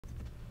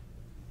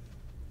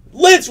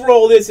Let's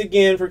roll this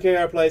again for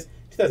krplays.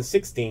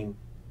 2016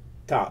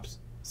 Topps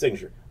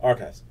Signature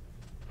Archives.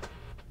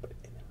 But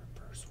in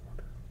reverse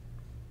order.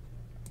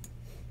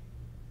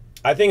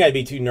 I think I'd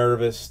be too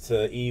nervous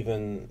to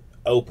even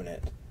open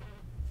it.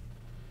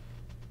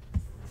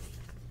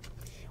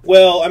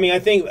 Well, I mean, I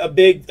think a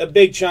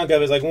big chunk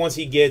of it is like once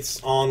he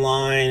gets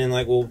online and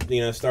like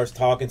starts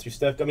talking through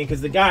stuff. I mean,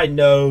 because the guy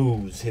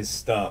knows his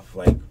stuff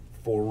like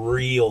for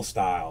real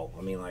style.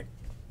 I mean, like,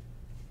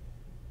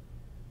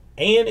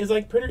 and is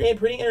like pretty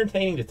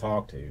entertaining to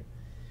talk to.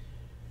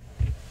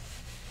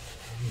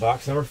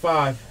 Box number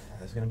 5.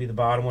 That's going to be the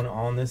bottom one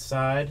on this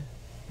side.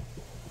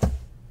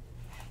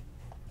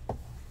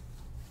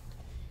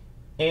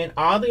 And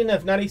oddly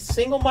enough, not a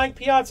single Mike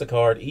Piazza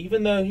card,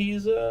 even though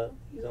he's on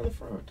the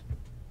front.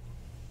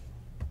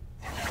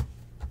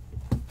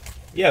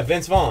 Yeah,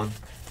 Vince Vaughn.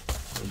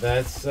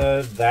 That's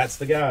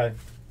the guy.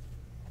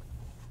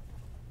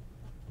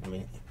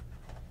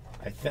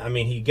 I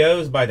mean, he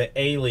goes by the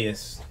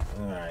alias.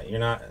 All right, you're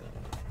not.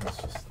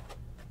 Let's just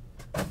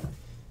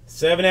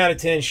 7 out of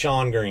 10.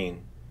 Sean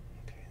Green.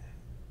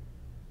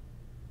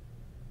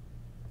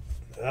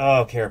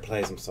 Oh,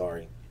 krplays. I'm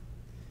sorry.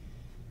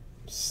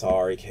 I'm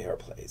sorry,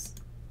 krplays.